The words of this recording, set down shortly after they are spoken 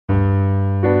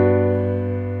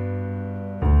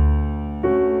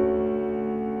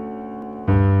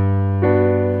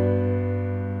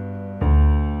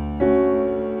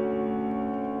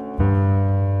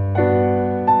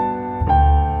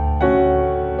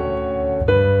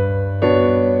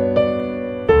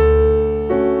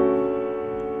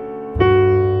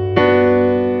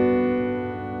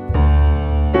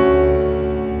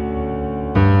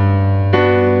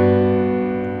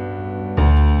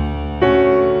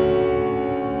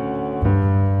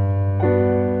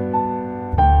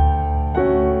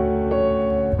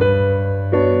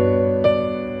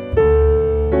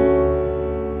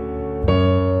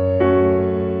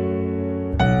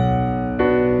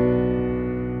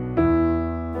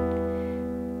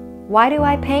Why do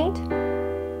I paint?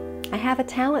 I have a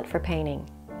talent for painting,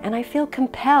 and I feel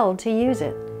compelled to use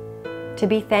it, to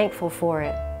be thankful for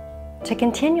it, to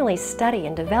continually study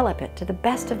and develop it to the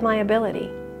best of my ability.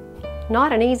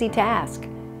 Not an easy task.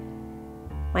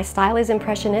 My style is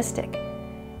impressionistic.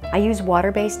 I use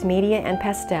water-based media and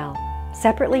pastel,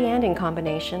 separately and in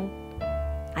combination.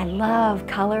 I love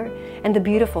color and the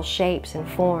beautiful shapes and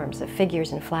forms of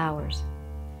figures and flowers.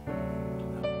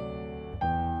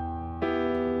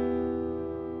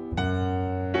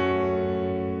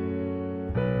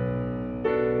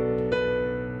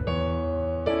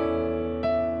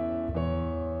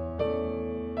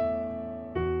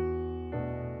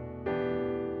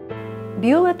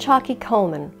 Beulah Tschache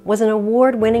Coleman was an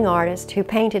award-winning artist who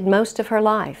painted most of her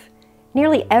life,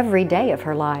 nearly every day of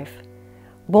her life.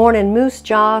 Born in Moose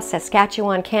Jaw,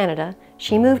 Saskatchewan, Canada,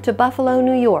 she moved to Buffalo,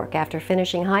 New York after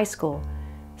finishing high school,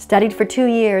 studied for 2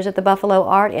 years at the Buffalo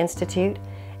Art Institute,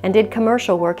 and did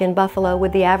commercial work in Buffalo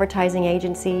with the advertising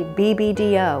agency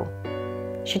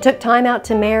BBDO. She took time out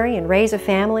to marry and raise a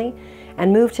family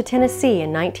and moved to Tennessee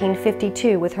in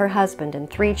 1952 with her husband and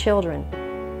 3 children.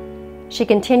 She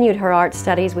continued her art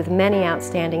studies with many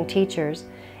outstanding teachers,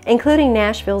 including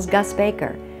Nashville's Gus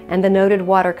Baker and the noted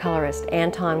watercolorist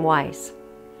Anton Weiss.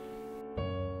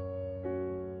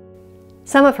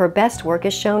 Some of her best work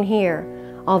is shown here,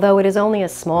 although it is only a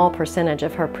small percentage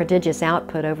of her prodigious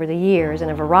output over the years in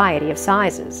a variety of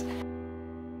sizes.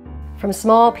 From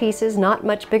small pieces not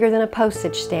much bigger than a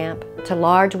postage stamp to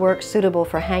large works suitable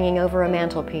for hanging over a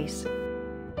mantelpiece.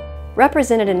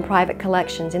 Represented in private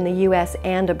collections in the U.S.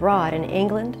 and abroad in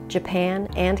England, Japan,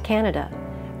 and Canada,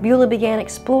 Beulah began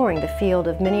exploring the field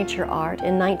of miniature art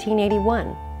in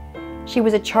 1981. She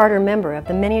was a charter member of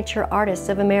the Miniature Artists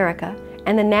of America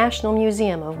and the National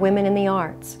Museum of Women in the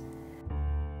Arts.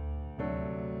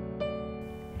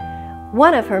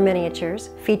 One of her miniatures,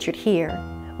 featured here,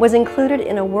 was included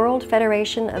in a World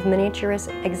Federation of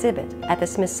Miniaturists exhibit at the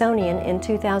Smithsonian in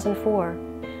 2004.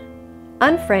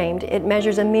 Unframed, it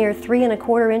measures a mere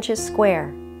 3¼ inches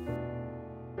square.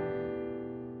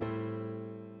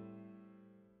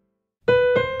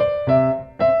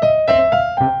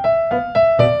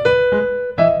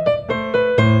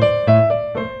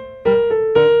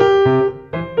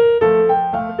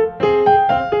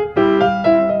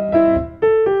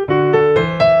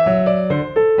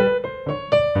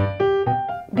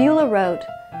 Beulah wrote,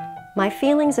 "My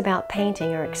feelings about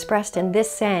painting are expressed in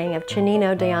this saying of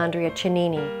Cennino d'Andrea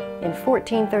Cennini in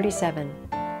 1437.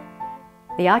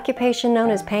 The occupation known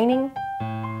as painting,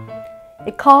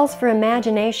 it calls for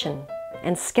imagination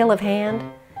and skill of hand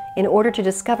in order to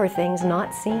discover things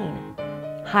not seen,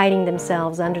 hiding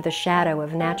themselves under the shadow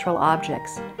of natural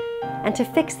objects, and to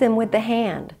fix them with the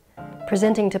hand,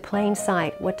 presenting to plain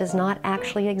sight what does not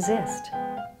actually exist."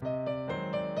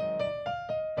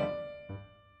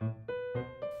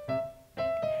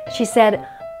 She said,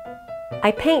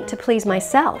 "I paint to please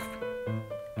myself,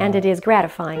 and it is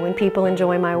gratifying when people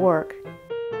enjoy my work."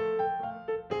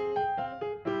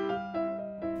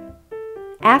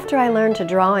 After I learned to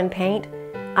draw and paint,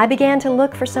 I began to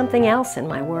look for something else in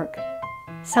my work,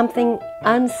 something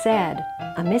unsaid,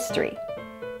 a mystery,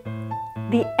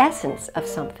 the essence of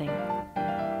something.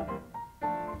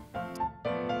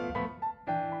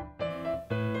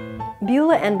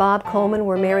 Beulah and Bob Coleman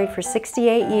were married for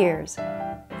 68 years.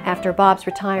 After Bob's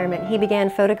retirement, he began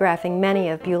photographing many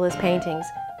of Beulah's paintings,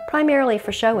 primarily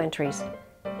for show entries.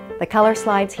 The color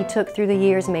slides he took through the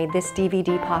years made this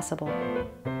DVD possible.